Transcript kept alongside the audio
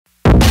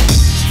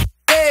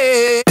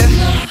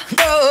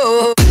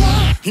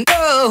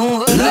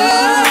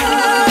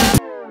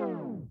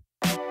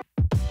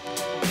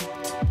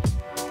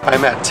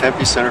I'm at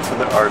Tempe Center for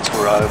the Arts,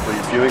 where I will be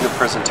viewing a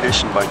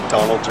presentation by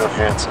Donald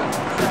Johanson,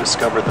 who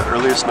discovered the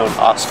earliest known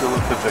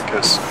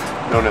Australopithecus,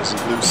 known as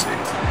Lucy.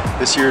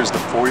 This year is the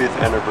 40th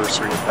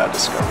anniversary of that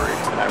discovery,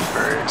 and I'm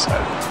very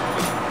excited.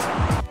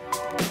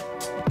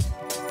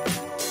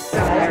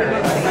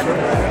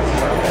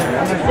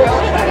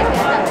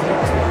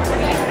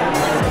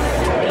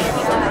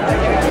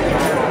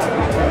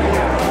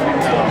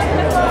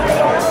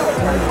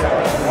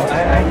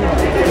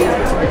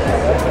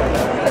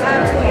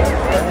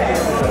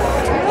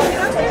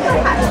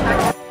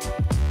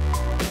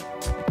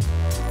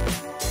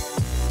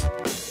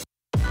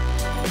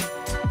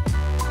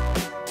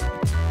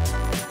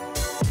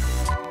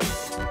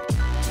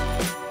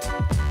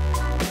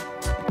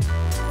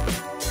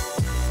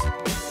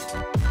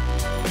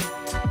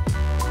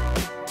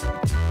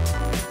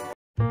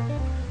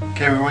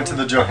 Okay, we went to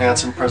the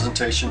Johanson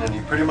presentation and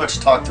he pretty much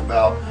talked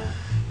about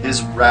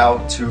his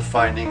route to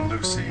finding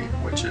Lucy,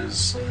 which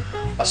is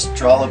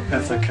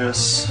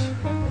Australopithecus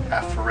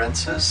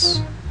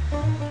Afarensis,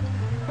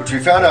 which we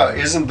found out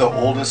isn't the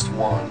oldest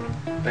one.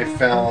 They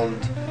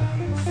found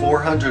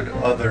 400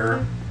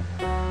 other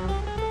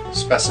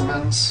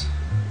specimens.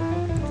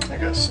 I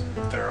guess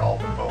they're all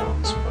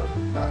bones, but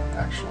not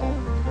actual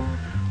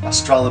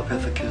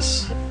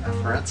Australopithecus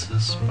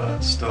Afarensis,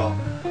 but still.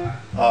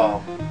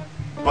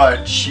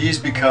 But she's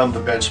become the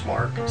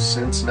benchmark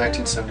since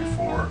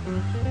 1974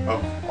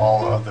 of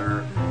all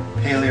other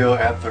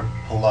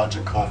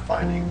paleoanthropological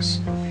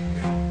findings.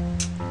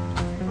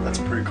 That's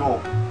pretty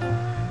cool.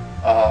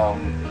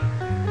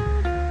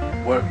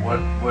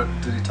 What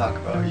did he talk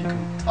about? You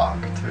can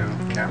talk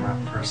to the camera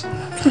person.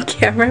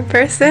 Camera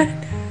person?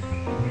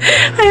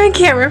 I'm a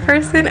camera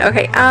person?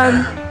 Okay,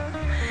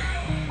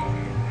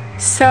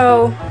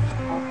 so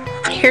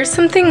here's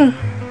something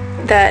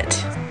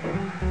that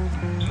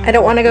I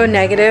don't want to go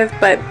negative,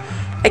 but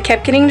I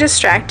kept getting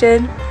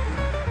distracted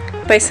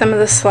by some of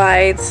the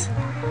slides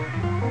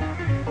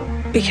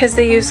because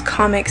they use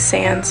Comic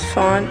Sans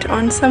font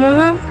on some of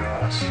them.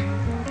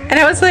 And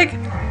I was like,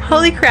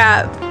 holy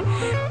crap,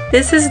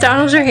 this is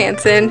Donald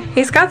Johanson.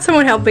 He's got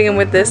someone helping him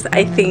with this,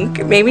 I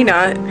think. Maybe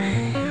not.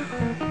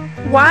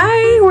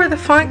 Why were the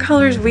font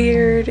colors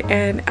weird?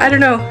 And I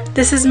don't know.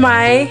 This is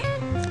my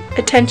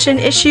attention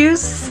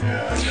issues.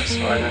 Yeah, I guess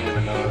so. I didn't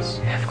even notice.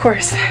 Of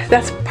course,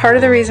 that's part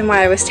of the reason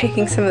why I was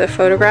taking some of the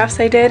photographs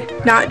I did.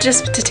 Not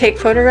just to take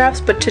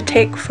photographs, but to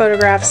take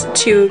photographs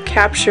to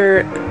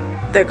capture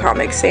the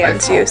Comic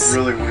Sans use. I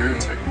felt really weird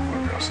taking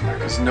photographs in there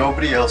because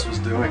nobody else was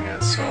doing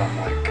it. So I'm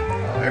like,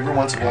 every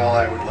once in a while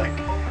I would like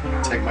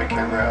take my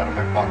camera out of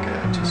my pocket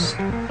and just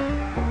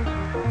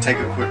take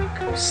a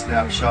quick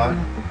snapshot.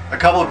 A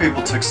couple of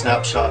people took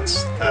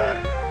snapshots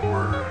that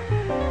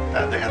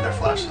they had their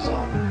flashes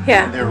on.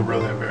 Yeah. And they were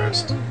really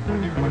embarrassed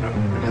when you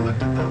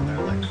looked at them. They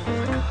were like, oh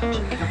my gosh, I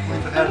can't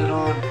believe it had it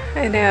on.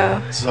 I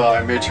know. So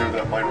I made sure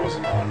that mine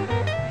wasn't on.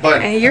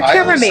 But your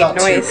camera made saw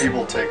noise. 2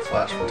 people take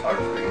flash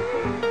photography.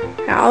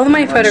 Yeah, all of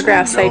my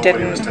photographs I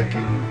didn't. Nobody was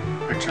taking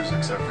pictures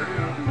except for you.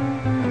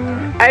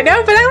 I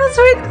know, but I was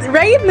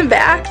right in the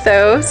back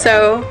though,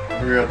 so.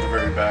 We were at the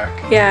very back.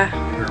 Yeah.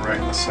 We were right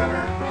in the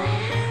center.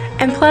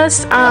 And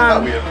plus, I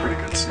thought we had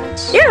pretty good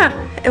seats. Yeah,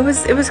 it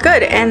was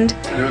good, and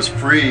it was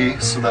free,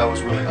 so that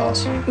was really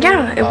awesome.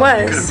 Yeah, it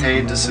was. You could have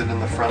paid to sit in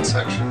the front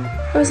section.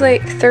 It was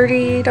like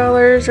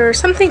 $30 or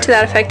something to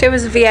that effect. It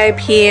was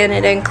VIP, and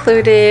it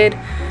included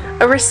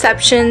a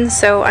reception.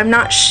 So I'm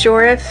not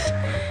sure if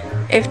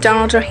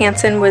Donald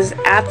Johanson was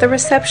at the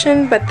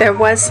reception, but there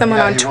was someone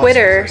on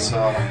Twitter.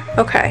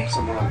 Okay.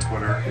 Someone on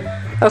Twitter.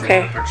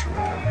 Okay. Took a picture with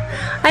him.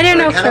 I didn't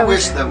know if I kind of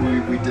wish that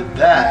we did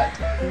that.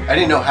 I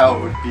didn't know how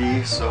it would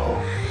be,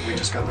 so we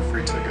just got the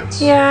free tickets.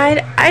 Yeah,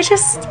 I'd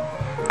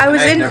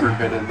never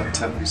been in the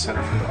Tempe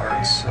Center for the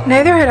Arts. So.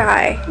 Neither had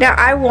I. Now,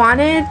 I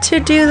wanted to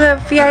do the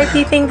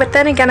VIP thing, but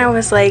then again, I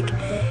was like,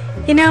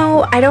 you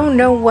know, I don't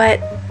know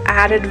what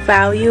added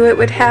value it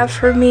would have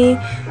for me,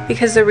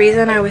 because the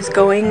reason I was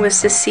going was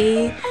to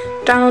see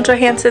Donald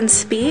Johanson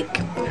speak.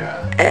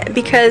 Yeah.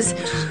 Because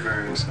which is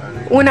very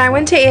exciting. When I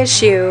went to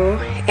ASU,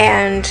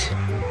 and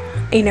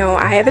you know,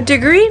 I have a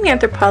degree in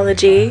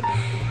anthropology,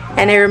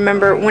 and I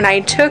remember when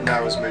I took...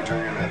 I was majoring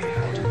in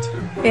anthropology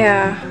too.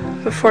 Yeah,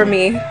 before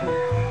me.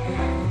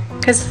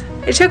 Because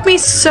it took me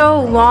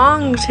so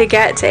long to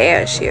get to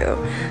ASU.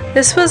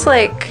 This was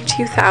like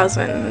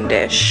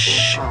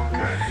 2000-ish. Oh,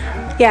 okay.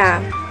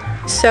 Yeah.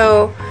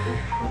 So,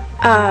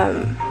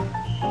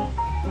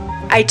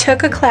 I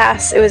took a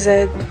class. It was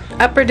a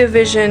upper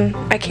division,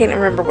 I can't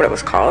remember what it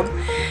was called,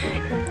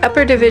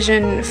 upper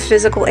division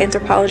physical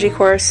anthropology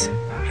course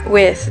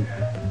with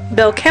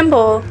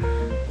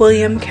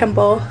William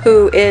Kimball,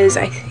 who is,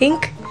 I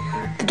think,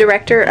 the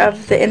director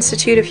of the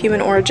Institute of Human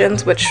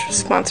Origins, which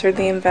sponsored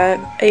the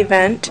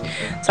event.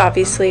 It's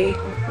obviously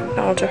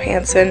Donald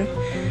Johanson.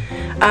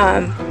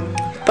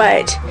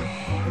 But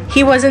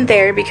he wasn't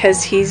there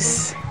because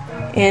he's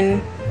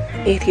in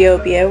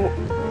Ethiopia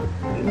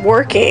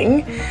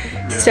working.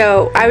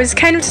 So I was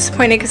kind of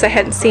disappointed because I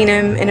hadn't seen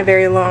him in a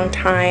very long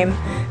time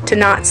to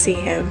not see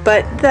him,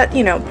 but that,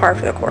 you know, par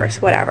for the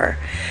course, whatever.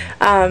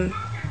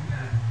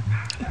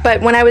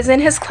 But when I was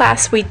in his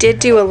class, we did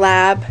do a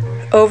lab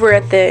over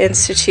at the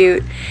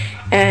Institute,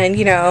 and,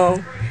 you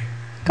know,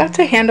 got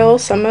to handle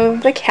some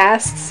of the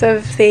casts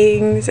of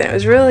things, and it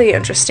was really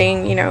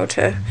interesting, you know,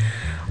 to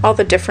all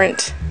the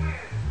different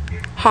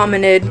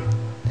hominid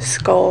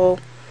skull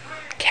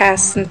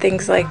casts and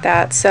things like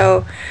that.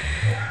 So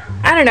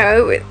I don't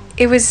know,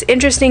 it was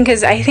interesting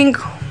because I think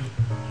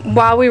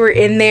while we were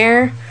in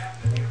there,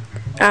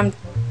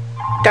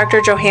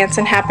 Dr.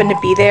 Johanson happened to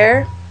be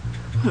there.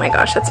 Oh my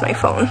gosh, that's my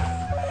phone.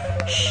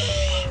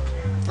 Shh.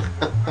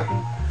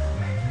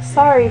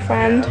 Sorry,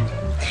 friend.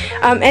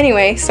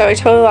 Anyway, so I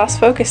totally lost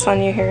focus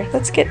on you here.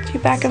 Let's get you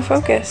back in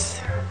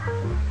focus.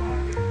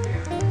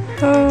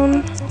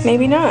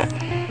 Maybe not.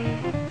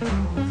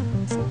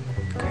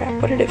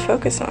 Crap, what did it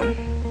focus on?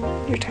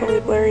 You're totally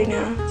blurry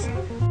now.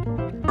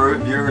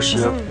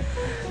 Viewership.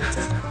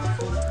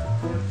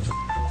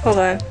 Hold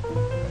on.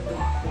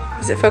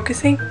 Is it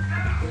focusing?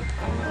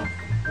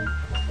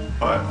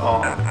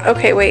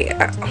 Okay, wait.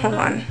 Hold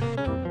on.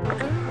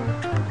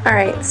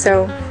 Alright,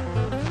 so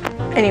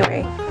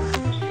anyway.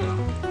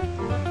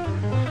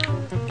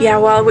 Yeah,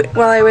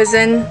 while I was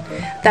in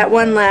that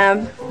one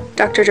lab,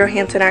 Dr.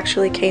 Johanson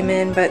actually came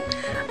in, but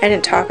I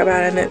didn't talk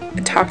about him,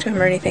 talk to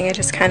him or anything. I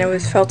just kind of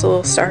felt a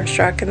little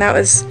starstruck, and that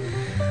was,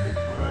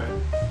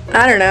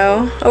 I don't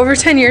know, over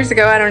 10 years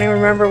ago. I don't even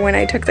remember when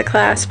I took the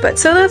class, but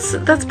so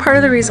that's part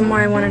of the reason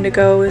why I wanted to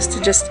go, is to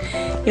just,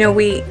 you know,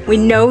 we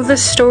know the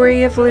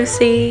story of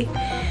Lucy,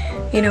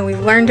 you know,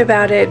 we've learned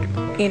about it,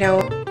 you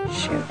know.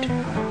 Shoot.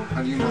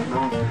 How do you not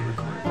know if you're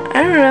recording?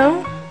 I don't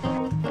know.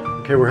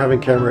 Okay, we're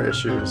having camera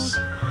issues.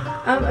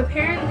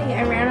 Apparently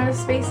I ran out of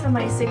space on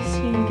my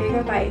 16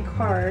 gigabyte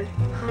card.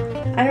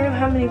 I don't know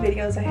how many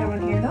videos I have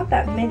on here, not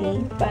that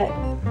many, but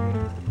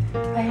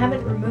I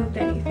haven't removed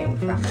anything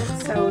from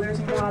it, so there's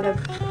a lot of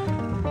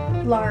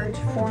large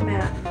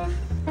format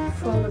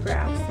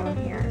photographs on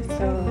here.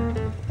 So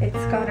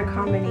it's got a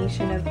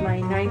combination of my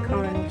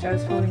Nikon, which I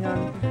was filming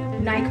on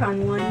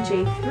Nikon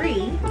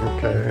 1J3.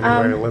 Okay,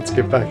 anyway, let's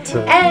get back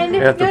to and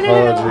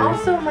anthropology. No,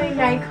 also my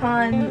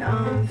Nikon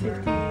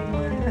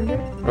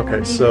 5100.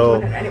 Okay,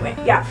 so anyway,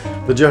 yeah.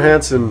 The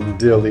Johanson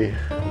dealie.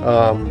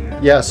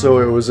 Yeah, so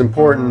it was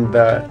important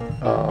that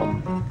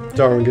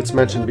Darwin gets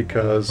mentioned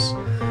because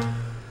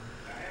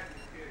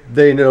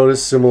they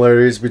noticed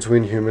similarities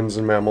between humans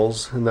and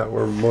mammals, and that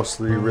were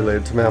mostly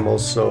related to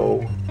mammals.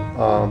 So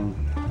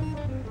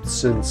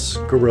since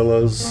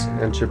gorillas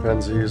and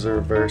chimpanzees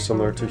are very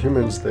similar to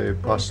humans, they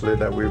postulate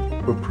that we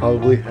would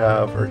probably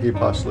have, or he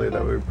postulated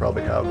that we would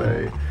probably have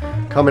a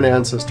common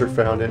ancestor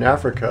found in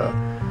Africa.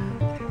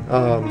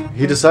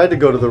 He decided to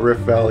go to the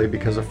Rift Valley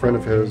because a friend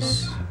of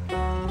his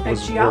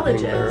was working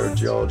there, a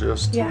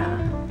geologist. Yeah.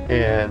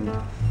 And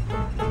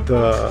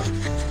the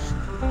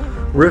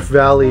Rift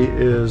Valley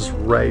is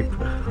ripe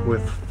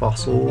with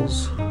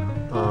fossils.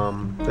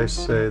 They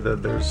say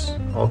that there's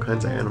all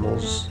kinds of animal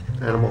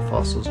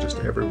fossils just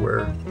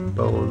everywhere,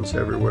 bones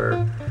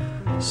everywhere.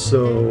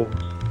 So,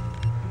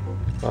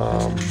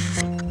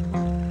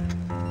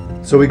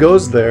 so he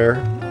goes there,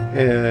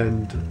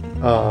 and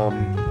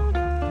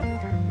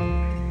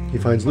he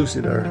finds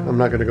Lucy there. I'm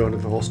not going to go into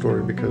the whole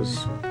story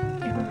because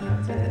everyone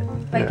knows it.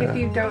 Like, if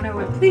you don't know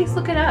it, please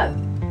look it up.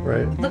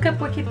 Right. Look up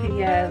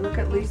Wikipedia. Look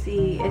at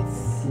Lucy.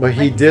 It's. But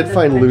he did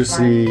find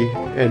Lucy,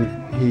 and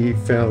he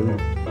found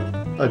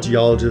a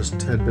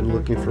geologist had been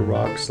looking for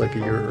rocks like a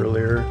year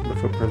earlier. The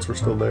footprints were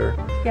still there.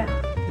 Yeah.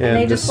 And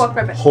they this just walked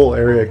right by. Whole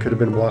area could have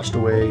been washed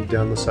away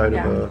down the side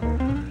of a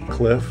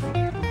cliff,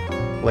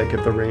 like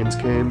if the rains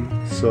came.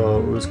 So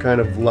it was kind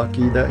of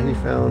lucky that he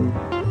found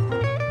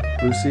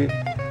Lucy.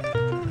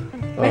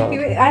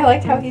 I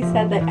liked how he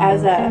said that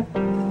as a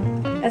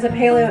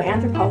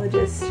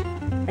paleoanthropologist,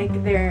 like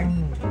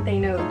they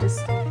know,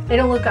 just they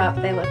don't look up,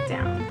 they look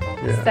down.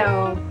 Yeah.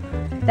 So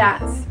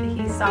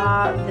he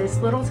saw this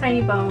little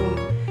tiny bone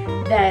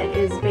that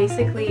is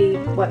basically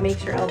what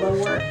makes your elbow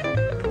work.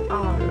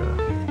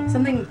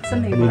 Something.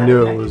 And he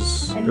knew it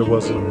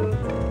wasn't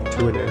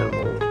to an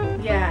animal.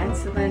 Yeah, and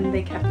so then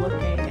they kept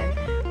looking,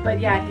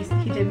 but yeah,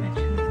 he did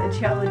mention that the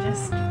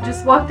geologist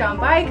just walked on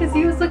by because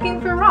he was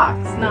looking for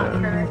rocks, not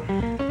for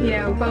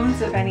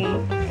bones of any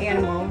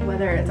animal,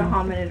 whether it's a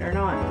hominid or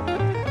not.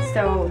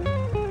 So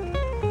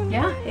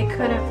yeah, it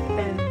could have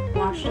been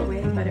washed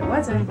away, but it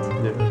wasn't.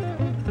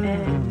 Yeah.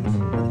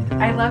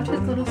 And I loved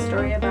his little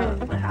story about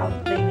how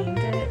they named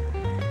it.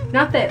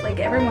 Not that like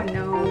everyone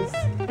knows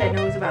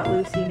about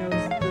Lucy knows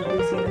the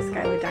Lucy in the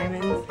Sky with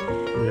Diamonds.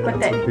 Yeah, but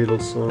it's that a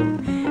Beatles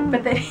song.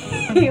 But that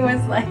he was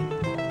like,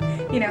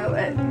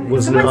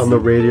 wasn't it on the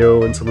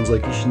radio and someone's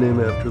like, you should name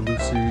it after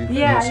Lucy?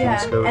 Yeah.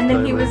 And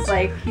then he was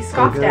like, he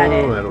scoffed at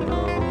it. I don't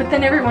know. But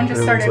then everyone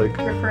just started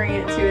referring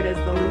it to it as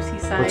the Lucy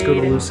side. Let's go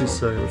to Lucy's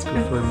side. Let's go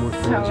find more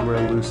things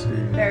around Lucy.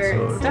 They're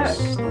stuck.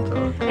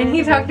 And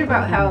he talked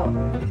about how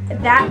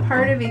that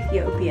part of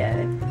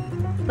Ethiopia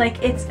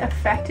like it's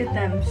affected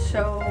them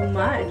so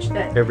much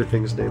that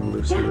everything's named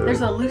Lucy there.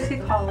 There's a Lucy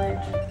College.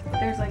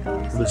 There's like a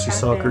Lucy cafe.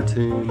 soccer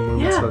team,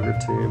 women's soccer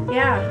team.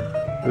 Yeah.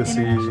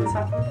 Lucy,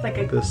 like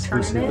a this,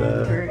 tournament.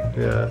 Lucy,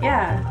 that.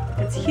 Yeah,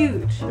 it's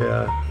huge.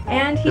 Yeah.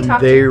 And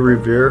they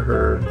revere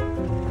her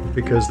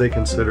because they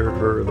consider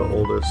her the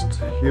oldest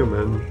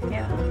human.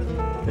 Yeah.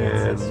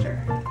 And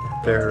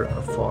they're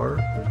Afar.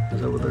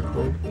 Is that what they're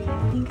called?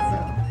 I think so.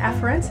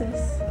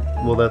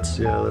 Afarensis. Well, that's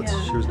she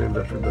was named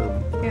after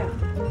them. Yeah.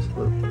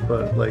 So,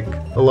 but like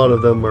a lot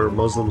of them are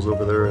Muslims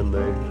over there, and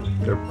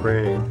they're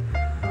praying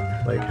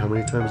like how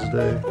many times a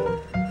day?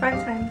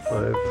 5 times.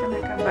 5.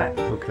 But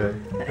okay.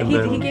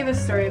 He gave a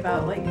story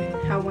about like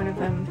how one of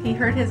them, he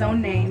heard his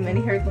own name and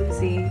he heard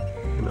Lucy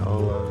and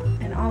Allah.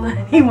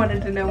 And he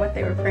wanted to know what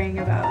they were praying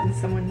about, and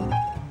someone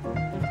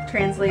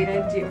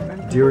translated. Do you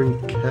remember? During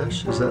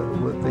Kesh, is that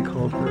what they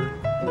called her?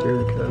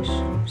 During Kesh,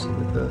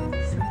 something like that.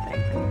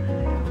 Something.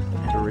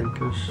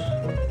 Durinkish? I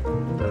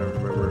don't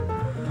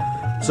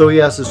remember. So he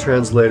asked his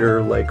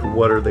translator, like,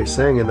 what are they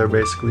saying? And they're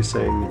basically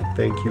saying,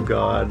 thank you,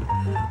 God,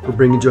 for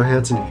bringing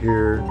Johanson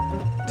here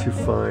to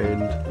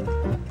find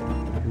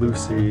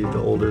Lucy, the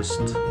oldest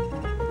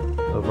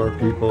of our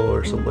people,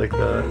 or something like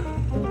that.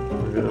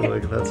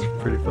 Like, that's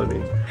pretty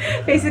funny.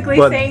 Basically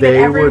but saying that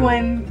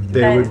everyone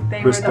they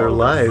would risk their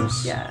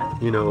lives,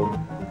 you know,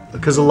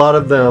 because a lot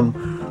of them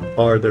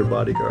are their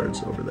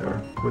bodyguards over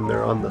there. When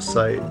they're on the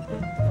site,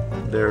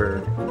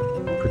 they're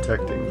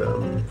protecting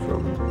them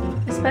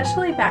from...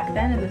 Especially back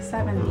then in the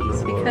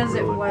 70s, because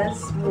it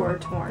was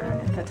war-torn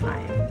at the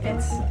time.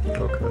 It's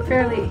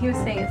fairly, he was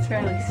saying it's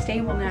fairly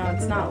stable now.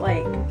 It's not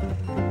like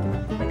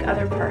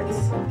other parts.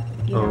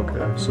 You know,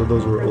 okay, so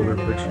those were older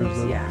pictures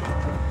then?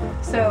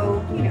 Yeah.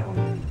 So, you know.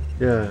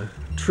 Yeah,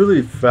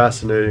 truly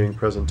fascinating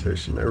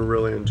presentation. I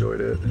really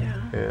enjoyed it. Yeah.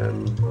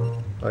 And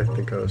I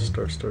think I was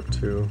starstruck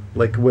too.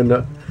 Like when,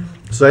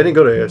 so I didn't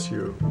go to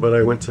ASU, but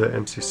I went to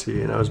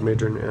MCC and I was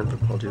majoring in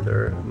anthropology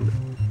there. And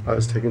I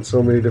was taking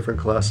so many different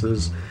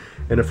classes.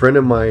 And a friend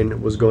of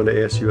mine was going to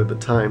ASU at the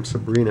time,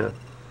 Sabrina,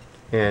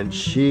 and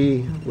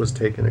she was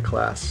taking a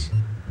class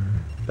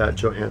that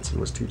Johanson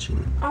was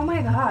teaching. Oh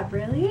my God,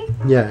 really?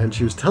 Yeah, and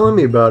she was telling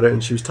me about it,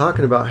 and she was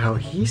talking about how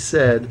he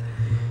said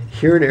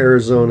here in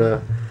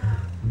Arizona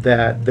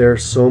that there are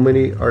so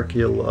many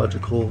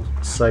archaeological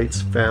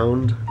sites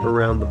found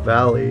around the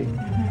valley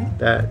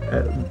that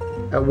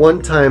at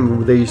one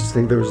time they used to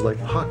think there was like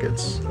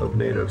pockets of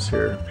natives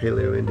here,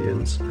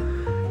 Paleo-Indians,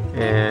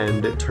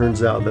 and it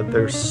turns out that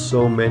there's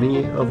so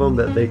many of them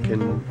that they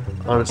can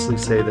honestly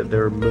say that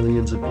there are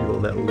millions of people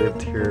that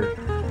lived here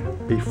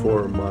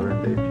before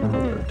modern day people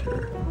lived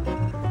here.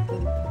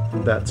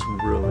 That's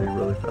really,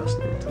 really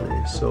fascinating to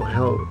me. So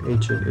how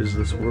ancient is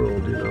this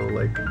world, you know,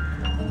 like,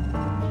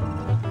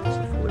 is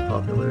it fully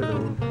populated at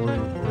one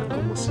point? It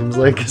almost seems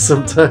like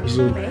sometimes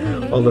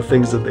with all the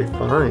things that they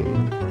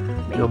find,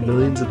 you know,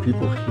 millions of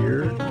people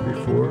here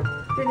before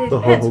the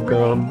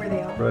Hohokam, where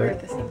they all were at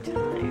the same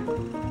time.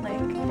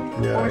 Like,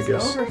 yeah, I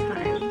guess. Over time.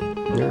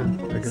 Yeah,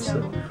 I guess so.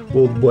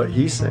 Well, what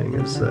he's saying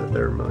is that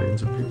there are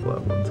millions of people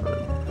at one time.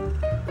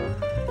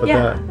 But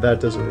that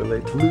doesn't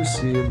relate to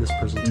Lucy in this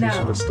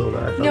presentation, but still, I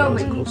thought that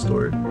was a cool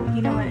story.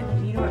 You know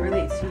what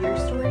relates to your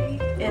story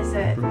is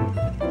that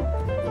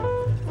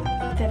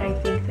that I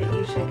think that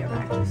you should go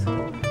back to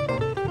school.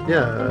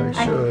 Yeah,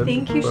 I should. I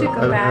think you should go back.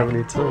 I don't have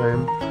any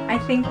time. I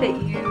think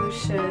that you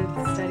should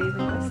study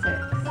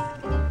linguistics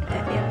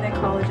in the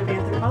College of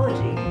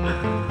Anthropology.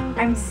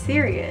 I'm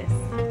serious.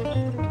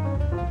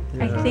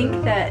 Yeah. I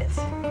think that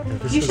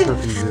this you has should.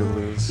 Nothing to do with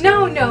Lucy. No,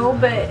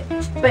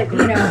 but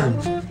you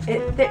know,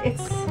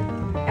 it's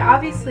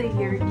obviously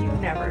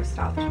you've never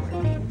stopped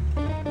learning.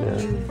 Yeah.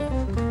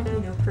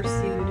 You've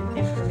pursued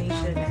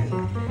information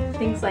and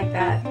things like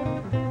that,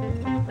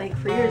 like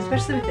for years,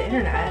 especially with the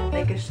internet.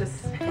 Like it's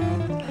just,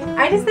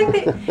 I just think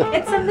that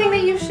it's something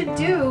that you should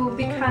do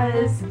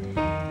because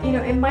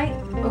it might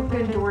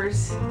open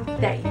doors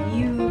that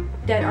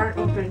aren't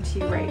open to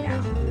you right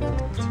now.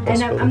 Yeah,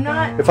 and I'm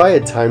not. If I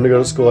had time to go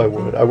to school, I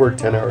would. I work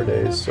 10-hour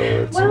days, so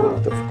it's a little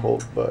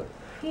difficult, but.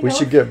 We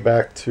should get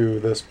back to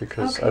this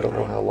because I don't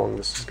know how long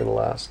this is going to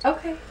last.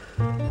 Okay.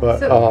 But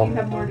so you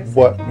have more to say.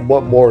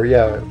 What more?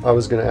 Yeah, I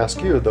was going to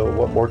ask you though.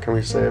 What more can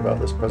we say about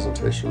this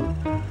presentation?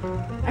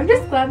 I'm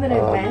just glad that I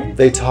went.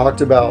 They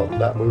talked about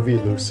that movie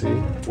Lucy,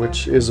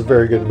 which is a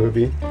very good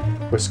movie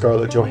with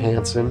Scarlett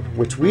Johansson,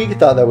 which we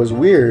thought that was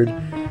weird.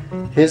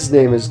 His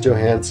name is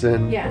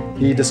Johanson. Yeah.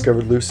 He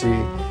discovered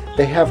Lucy.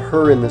 They have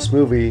her in this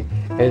movie,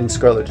 and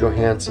Scarlett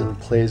Johansson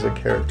plays a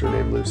character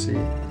named Lucy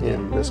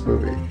in this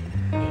movie.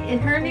 And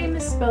her name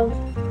is spelled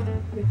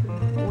with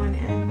one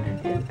N,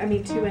 and I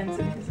mean 2 N's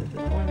and his is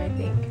with one, I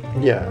think.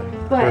 Yeah.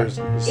 But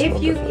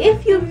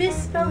if you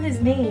misspell his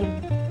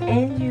name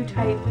and you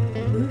type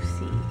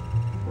Lucy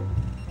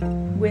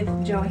with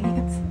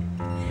Johanson,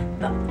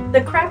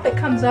 the crap that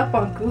comes up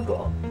on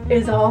Google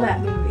is all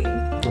that movie.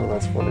 Oh,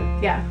 that's funny.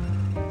 Yeah.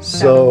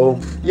 So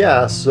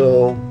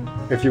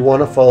if you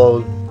want to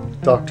follow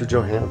Dr.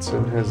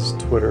 Johanson, his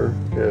Twitter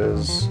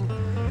is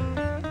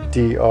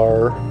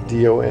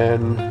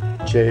DRDONJOHANSSON.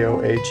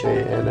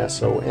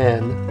 Johanson,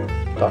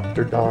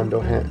 Dr. Don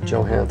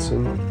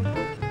Johanson,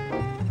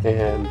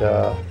 and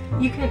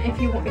you can, if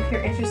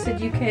you're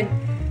interested, you can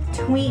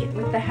tweet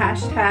with the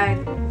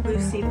hashtag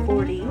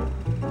Lucy40.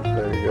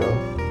 There you go.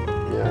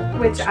 Yeah.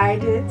 Which I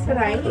did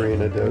tonight.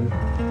 Karina did.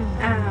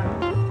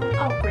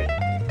 Oh, great.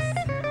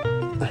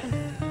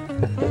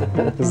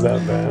 Is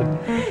that bad?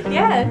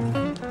 Yes.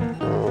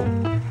 Oh.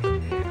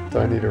 Do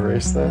I need to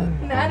erase that?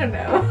 I don't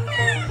know. I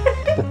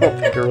don't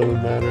think it really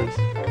matters.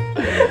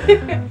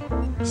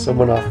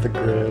 Someone off the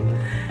grid.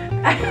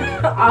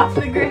 Off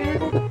the grid?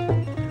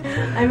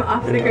 I'm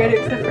off the grid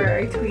except for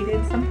I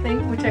tweeted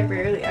something, which I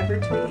rarely ever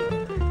tweet.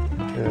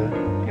 Yeah.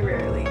 I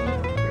rarely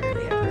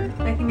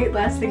ever. I think the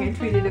last thing I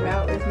tweeted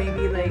about was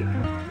maybe like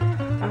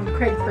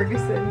Craig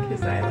Ferguson,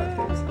 because I love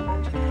him so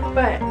much.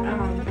 But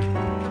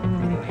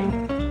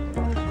anyway.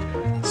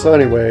 So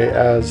anyway,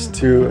 as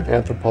two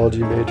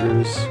anthropology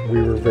majors,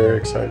 we were very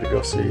excited to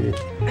go see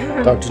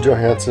Dr.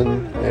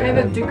 Johanson. I have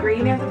a degree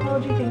in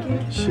anthropology, thank you.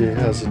 She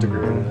has a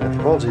degree in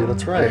anthropology,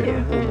 that's right.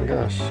 Thank you. Oh my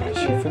gosh,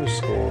 she finished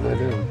school and I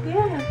didn't.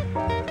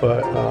 Yeah.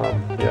 But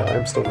yeah,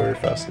 I'm still very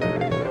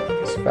fascinated in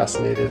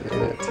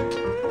it.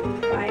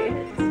 By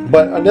it.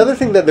 But another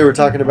thing that they were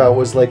talking about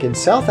was like in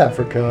South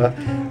Africa,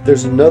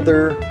 there's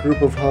another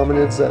group of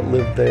hominids that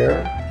live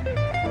there.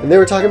 And they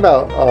were talking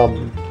about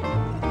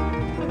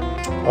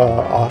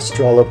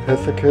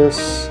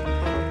Australopithecus,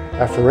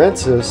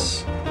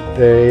 Afarensis.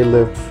 They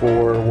lived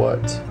for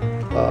what?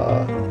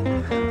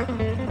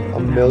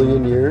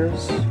 1,000,000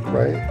 years,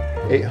 right?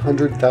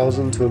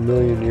 800,000 to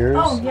 1,000,000 years.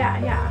 Oh,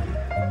 yeah.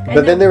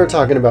 But then they were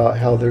talking about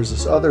how there's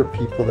this other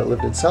people that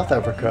lived in South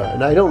Africa,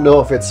 and I don't know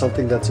if it's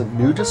something that's a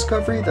new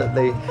discovery that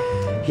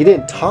he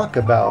didn't talk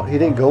about. He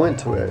didn't go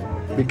into it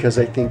because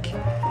I think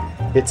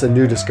it's a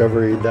new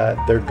discovery that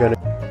they're gonna.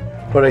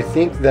 But I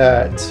think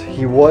that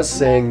he was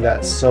saying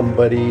that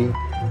somebody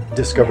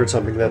discovered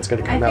something that's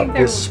going to come out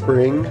this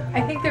spring.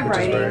 I think they're which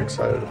writing. Is very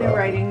excited about. They're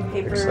writing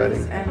papers,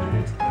 Exciting.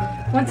 and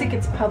once it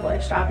gets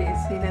published,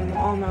 obviously, then we'll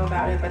all know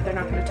about it. But they're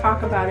not going to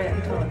talk about it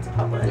until it's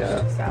published.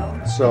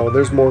 Yeah. So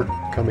there's more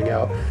coming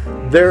out.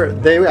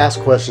 They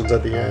asked questions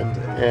at the end,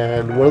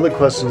 and one of the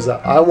questions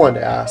that I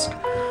wanted to ask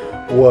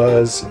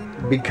was,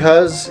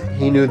 because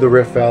he knew the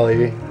Rift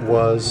Valley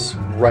was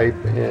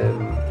ripe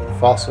in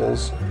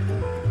fossils,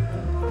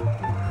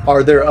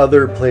 are there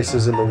other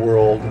places in the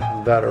world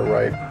that are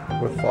ripe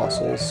with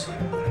fossils?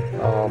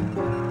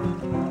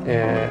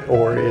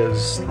 Or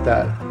is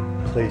that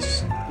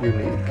place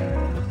unique?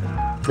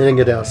 I didn't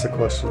get to ask the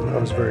question. I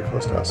was very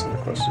close to asking the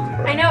question.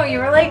 I know, you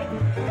were like,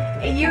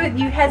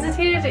 you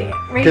hesitated to raise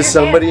your because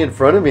somebody hand. in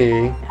front of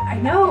me. I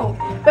know.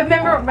 But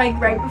remember, like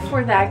right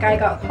before that guy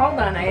got called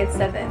on, I had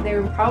said that they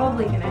were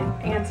probably going to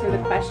answer the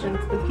questions,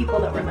 the people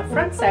that were in the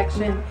front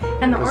section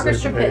and the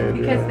orchestra pit,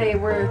 because they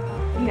were,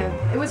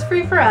 it was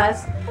free for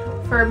us,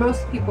 for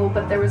most people,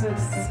 but there was a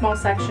small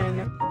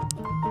section.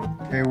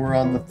 Okay, we're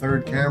on the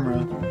third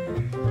camera.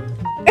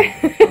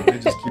 They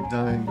just keep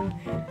dying.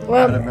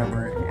 Well, out of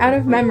memory. Out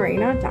of memory,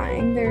 not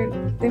dying.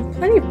 They have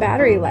plenty of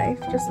battery life,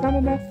 just not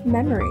enough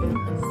memory.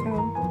 So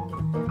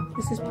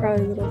this is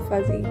probably a little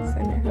fuzzy because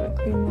I haven't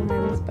cleaned the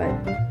lens. But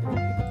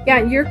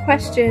yeah, your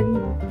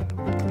question,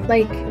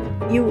 I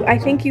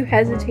think you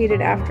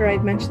hesitated after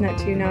I'd mentioned that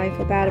to you. Now I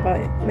feel bad about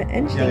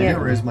mentioning it. Yeah, I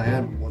didn't raise my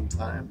hand one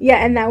time.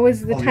 Yeah, and that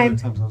was the All time.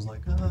 The other times I was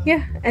like,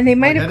 yeah, and they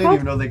might have I called.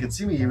 didn't even know they could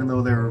see me, even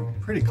though they were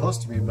pretty close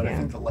to me. But I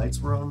think the lights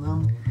were on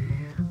them.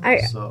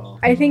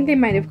 I think they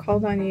might have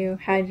called on you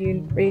had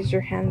you raised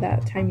your hand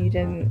that time you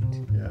didn't.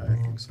 Yeah, I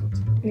think so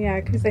too. Yeah,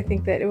 because I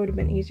think that it would have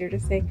been easier to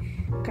say,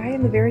 guy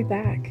in the very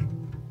back.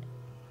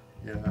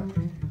 Yeah.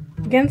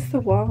 Against the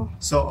wall.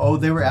 So,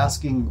 they were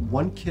asking,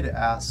 one kid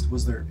asked,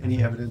 was there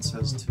any evidence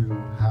as to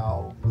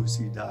how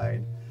Lucy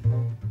died?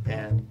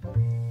 And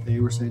they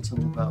were saying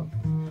something about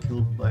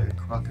killed by a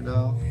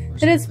crocodile or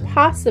It is something.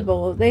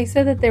 possible. They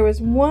said that there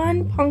was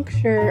one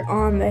puncture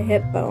on the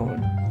hip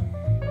bone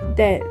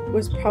that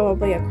was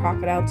probably a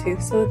crocodile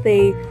tooth. So it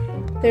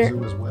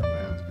was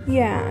wetlands.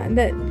 Yeah,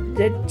 that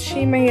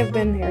she may have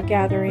been there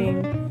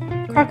gathering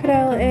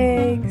crocodile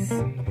eggs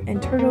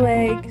and turtle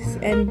eggs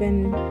and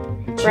been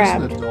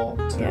grabbed. She's an adult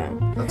too. Yeah.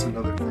 That's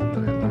another thing that I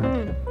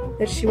learned.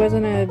 That she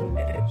wasn't a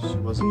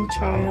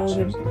child.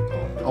 She was an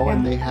adult. Oh,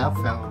 and they have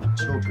found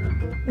children.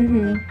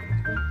 Mm-hmm.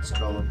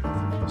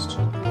 Australopithecus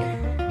children.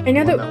 I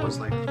know that was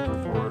like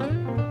before.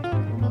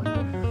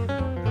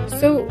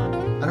 So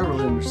I don't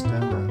really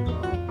understand that though.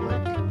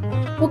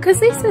 Well, because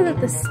they said that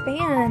the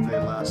span. They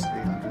last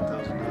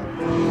 800,000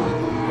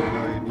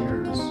 million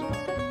years.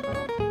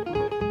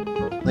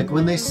 Like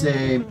when they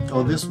say,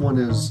 oh, this one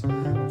is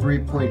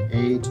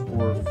 3.8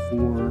 or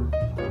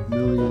 4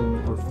 million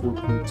or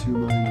 4.2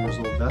 million years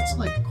old, that's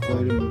like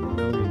quite a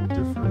million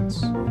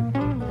difference. I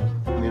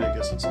mean, I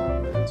guess it's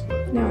not millions,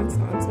 but. No, it's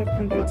not. It's like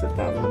hundreds of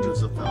thousands.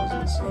 Hundreds of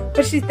thousands.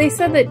 But they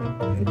said that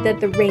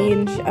the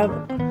range of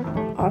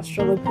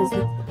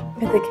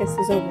Australopithecus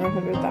is over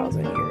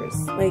 100,000 years.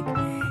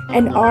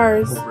 And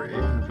ours. Over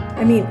 800.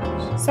 I mean,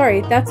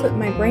 sorry, that's what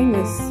my brain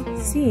was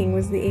seeing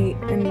was the 8,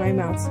 and my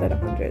mouth said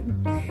 100.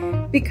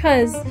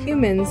 Because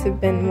humans have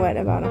been, what,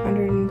 about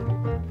 100,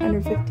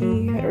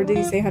 150, or did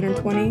you say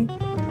 120?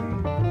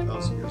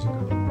 1,000 years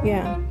ago.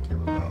 Yeah.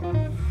 Came about.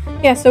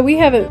 Yeah, so we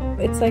have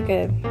it's like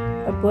a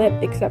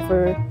blip, except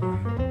for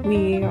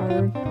we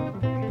are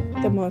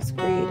the most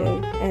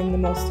creative and the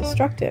most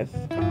destructive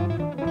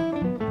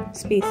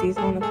species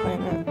on the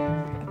planet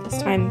at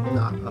this time.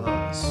 Not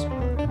us.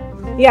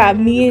 Yeah,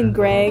 me and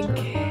Greg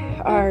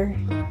are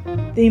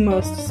the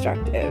most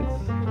destructive.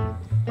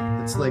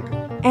 It's like...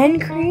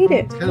 And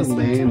creative. It's kind of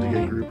lame to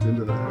get grouped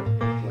into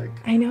that. Like,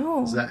 I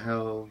know. Is that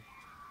how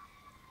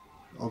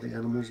all the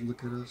animals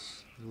look at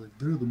us? They're like,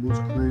 they're the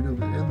most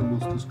creative and the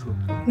most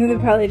destructive. And they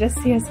probably just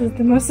see us as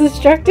the most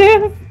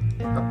destructive.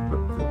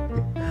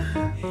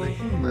 Like,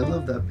 I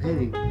love that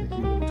painting that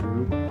you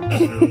drew.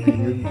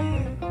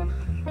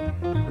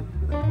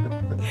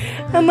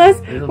 Unless,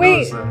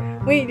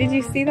 wait, did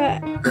you see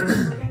that?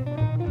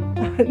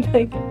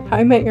 Like, How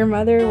I Met Your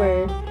Mother,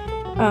 where,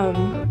 oh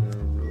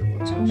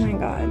my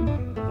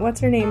god,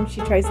 what's her name?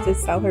 She tries to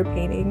sell her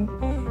painting,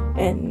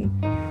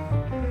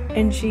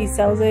 and she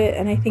sells it,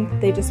 and I think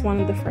they just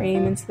wanted the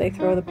frame, and so they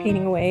throw the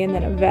painting away, and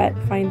then a vet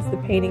finds the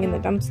painting in the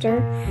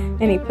dumpster,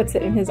 and he puts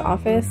it in his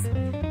office,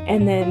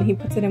 and then he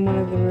puts it in one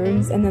of the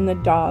rooms, and then the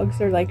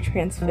dogs are like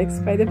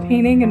transfixed by the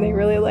painting, and they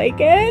really like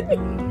it.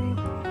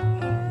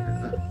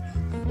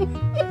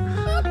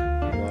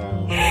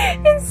 Wow.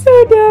 It's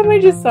so dumb. I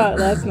just saw it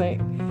last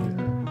night.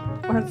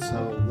 Yeah.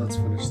 So let's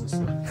finish this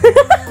up.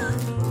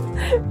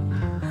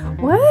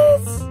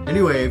 What?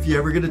 Anyway, if you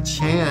ever get a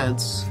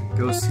chance,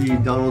 go see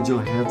Donald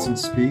Johanson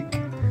speak.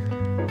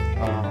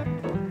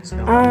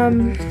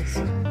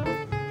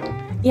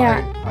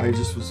 Yeah. I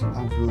was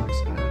really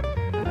excited,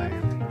 and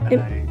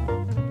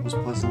I was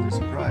pleasantly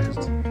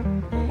surprised.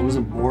 I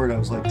wasn't bored. I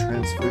was like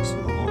transfixed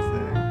with the whole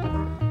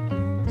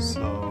thing.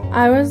 So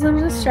I was a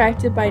little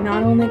distracted by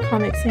not only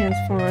Comic Sans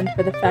Font,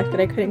 but the fact that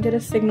I couldn't get a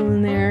signal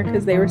in there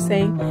because they were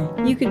saying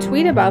you could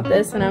tweet about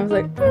this, and I was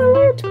like, I don't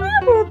want to tweet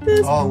about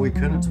this. Oh, we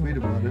couldn't tweet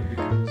about it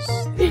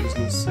because there was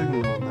no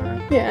signal in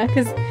there. Yeah,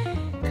 because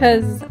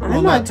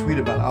well, not tweet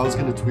about it. I was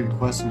going to tweet a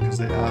question because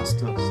they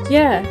asked us.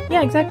 Yeah,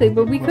 exactly.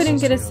 But we couldn't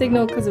get a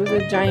signal because it was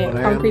a giant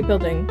concrete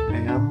building. I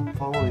am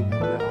following him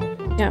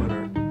now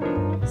on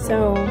Twitter.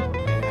 So.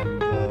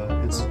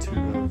 And Institute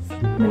of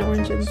Human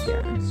Origins.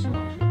 Yeah.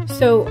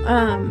 So,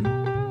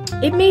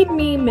 it made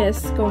me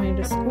miss going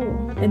to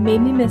school. It made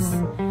me miss,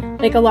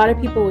 like, a lot of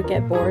people would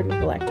get bored with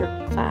a lecture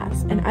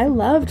class, and I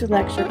loved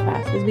lecture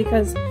classes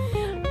because,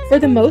 for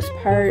the most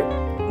part,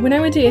 when I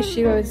went to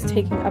issue, I was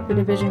taking upper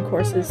division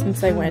courses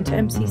since I went to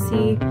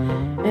MCC,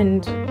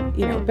 and,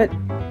 but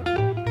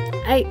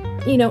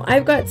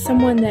I've got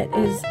someone that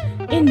is,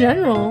 in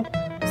general,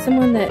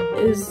 someone that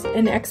is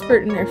an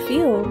expert in their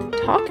field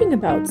talking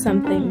about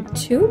something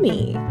to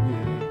me.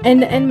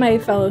 And my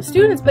fellow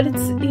students, but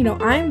it's,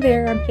 I'm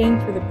there, I'm paying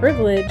for the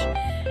privilege,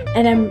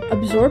 and I'm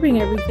absorbing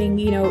everything,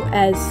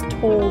 as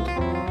told,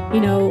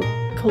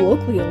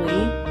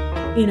 colloquially,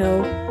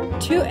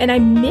 too, and I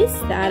miss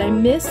that. I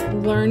miss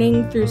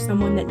learning through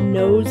someone that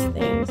knows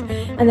things,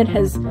 and that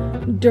has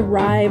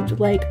derived,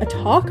 like, a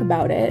talk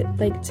about it,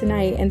 like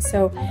tonight, and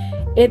so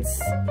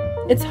it's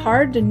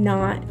hard to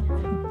not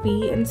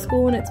be in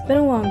school, and it's been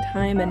a long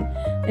time, and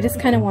I just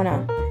kind of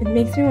it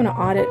makes me want to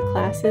audit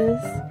classes,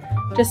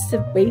 just to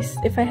waste,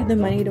 if I had the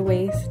money to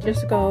waste,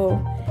 just go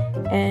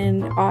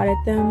and audit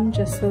them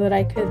just so that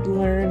I could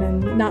learn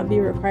and not be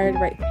required to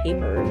write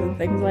papers and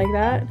things like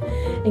that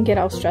and get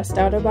all stressed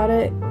out about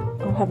it.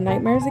 I'll have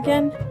nightmares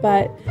again,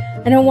 but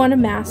I don't want a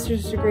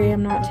master's degree.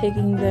 I'm not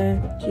taking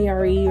the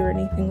GRE or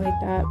anything like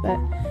that, but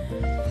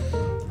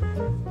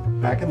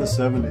back in the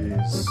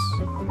 70s,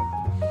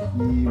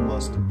 he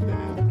must have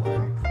been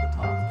like the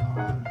top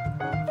dog.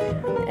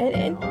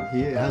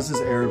 He has this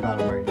air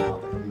about him right now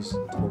that he's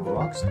a total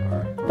rock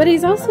star. But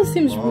he also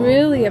seems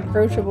really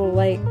approachable,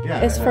 like,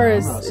 as far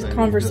as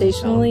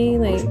conversationally,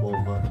 like,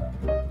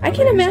 I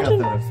can't imagine.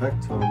 He's got that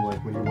effect to him,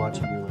 like, when you watch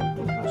him, you're like,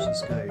 oh gosh,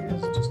 this guy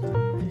is just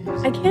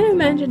amazing. I can't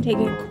imagine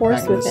taking a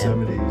course with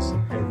him. Back in the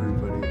 70s,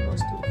 everybody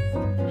must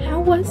have. How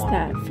was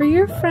that? For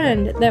your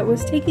friend that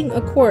was taking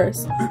a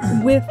course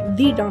with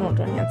the Donald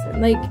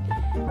Johanson, like,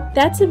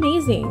 that's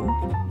amazing.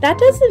 That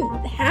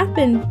doesn't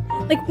happen.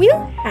 Like, we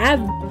don't have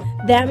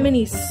that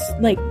many,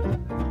 like,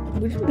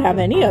 we don't have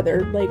any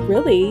other, like,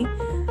 really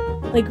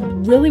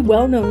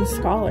well-known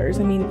scholars.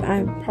 I mean,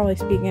 I'm probably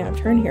speaking out of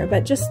turn here,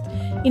 but just,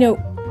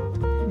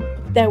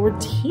 that we're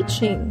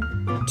teaching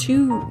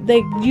to,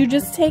 like, you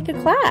just take a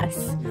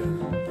class.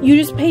 You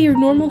just pay your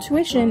normal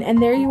tuition, and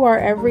there you are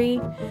every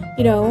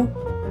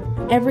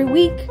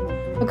week,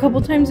 a couple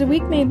times a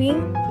week maybe,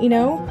 I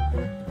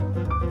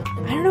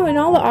don't know, and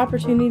all the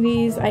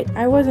opportunities.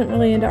 I wasn't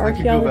really into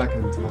archaeology.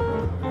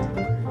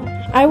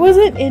 I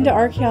wasn't into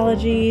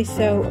archaeology,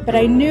 but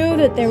I knew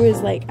that there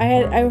was, like, I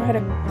had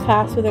a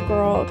class with a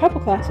girl, a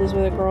couple classes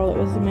with a girl that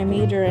was in my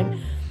major, and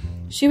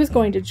she was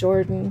going to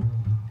Jordan,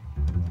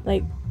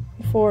 like,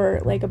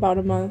 for, like, about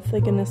a month,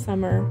 like, in the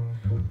summer,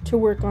 to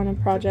work on a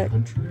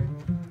project.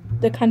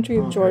 The country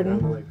of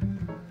Jordan. Like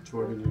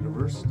Jordan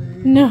University?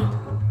 No.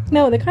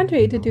 No, the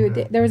country to do a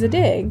there was a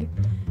dig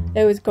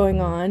that was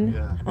going on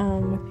Yeah.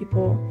 with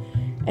people,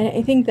 and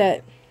I think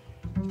that,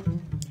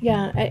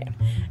 yeah, I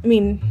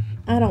mean,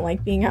 I don't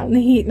like being out in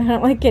the heat, and I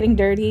don't like getting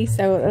dirty,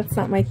 so that's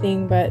not my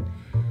thing. But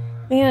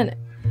man,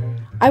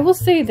 I will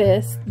say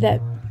this,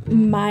 that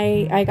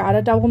I got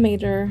a double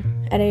major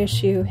at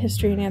ASU,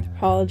 history and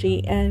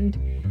anthropology, and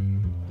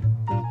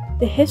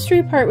the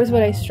history part was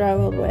what I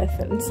struggled with.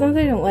 And it's not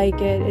that I don't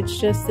like it, it's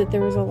just that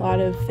there was a lot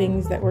of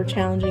things that were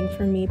challenging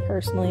for me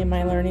personally in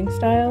my learning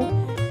style.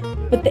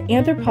 But the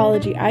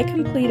anthropology, I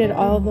completed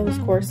all of those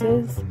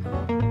courses.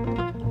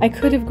 I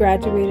could have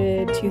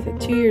graduated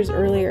 2 years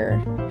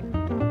earlier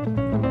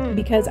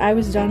because I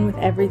was done with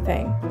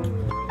everything.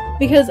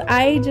 Because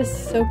I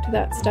just soaked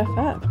that stuff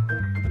up.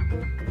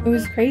 It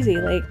was crazy.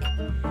 Like,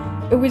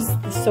 it was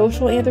the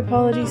social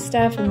anthropology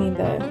stuff. I mean,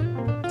 the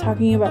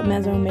talking about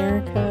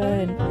Mesoamerica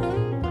and,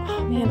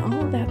 oh man,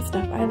 all of that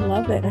stuff. I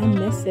love it. I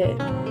miss it.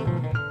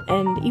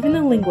 And even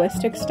the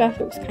linguistic stuff,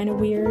 it was kind of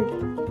weird.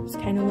 It was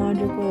kind of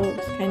logical. It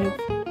was kind of,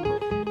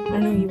 I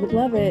don't know, you would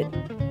love it.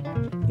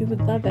 You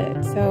would love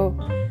it. So,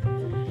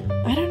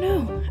 I don't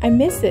know. I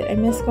miss it. I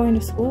miss going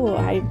to school.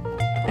 I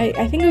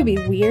think it would be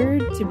weird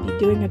to be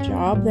doing a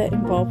job that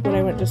involved what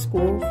I went to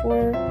school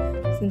for,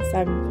 since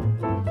I'm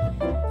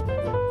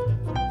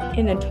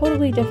in a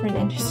totally different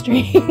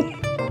industry.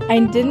 I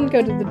didn't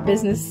go to the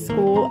business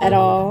school at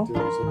all,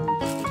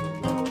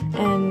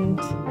 and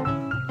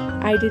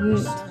I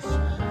didn't,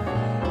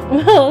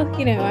 well,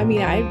 you know, I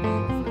mean,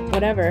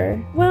 whatever.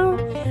 Well,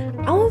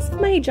 all of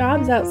my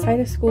jobs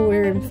outside of school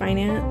were in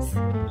finance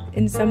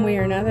in some way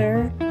or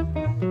another.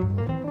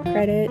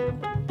 Credit,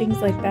 things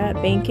like that,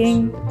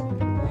 banking.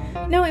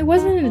 No, it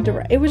wasn't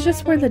it was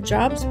just where the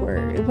jobs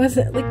were. It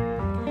wasn't like,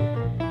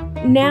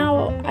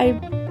 now I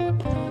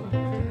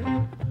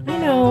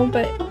know,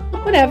 but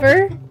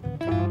whatever.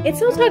 It's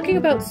still talking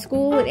about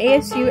school at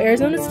ASU,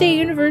 Arizona State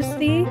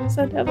University,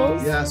 Sun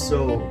Devils. Yeah,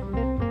 so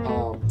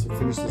to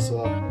finish this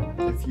up,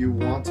 if you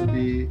want to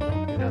be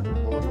an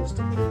anthropologist,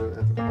 a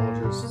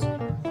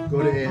paleoanthropologist,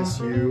 go to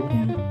ASU,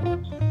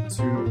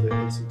 to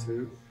the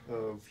Institute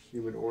of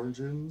Human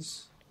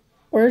Origins.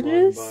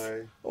 Origins?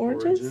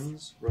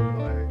 Origins, run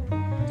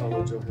by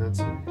Donald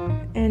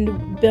Johanson.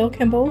 And Bill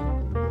Kimball.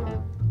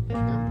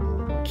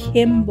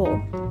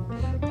 Kimball.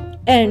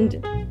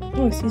 And,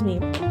 oh, excuse me.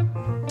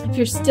 If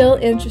you're still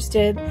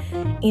interested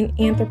in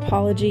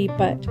anthropology,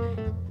 but,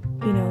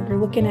 you know, you're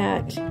looking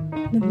at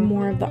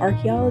more of the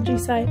archaeology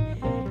side,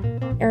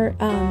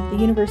 the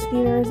University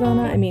of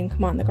Arizona, I mean,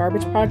 come on, the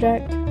Garbage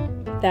Project,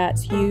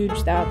 that's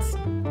huge. That's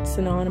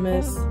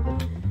synonymous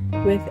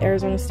with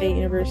Arizona State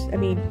University, I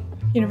mean,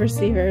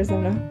 University of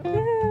Arizona.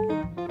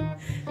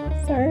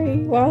 Ah,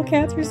 sorry,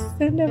 Wildcats versus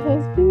Sun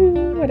Devils,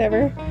 ooh,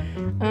 whatever.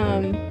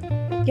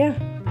 Yeah,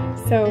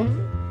 so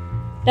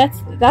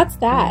that's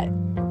that.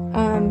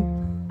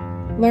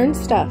 Learn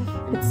stuff.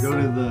 Go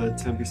to the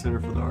Tempe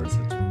Center for the Arts.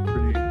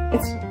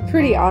 It's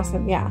pretty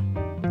awesome. Yeah,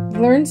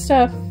 learn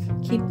stuff.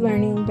 Keep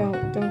learning.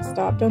 Don't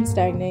stop. Don't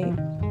stagnate.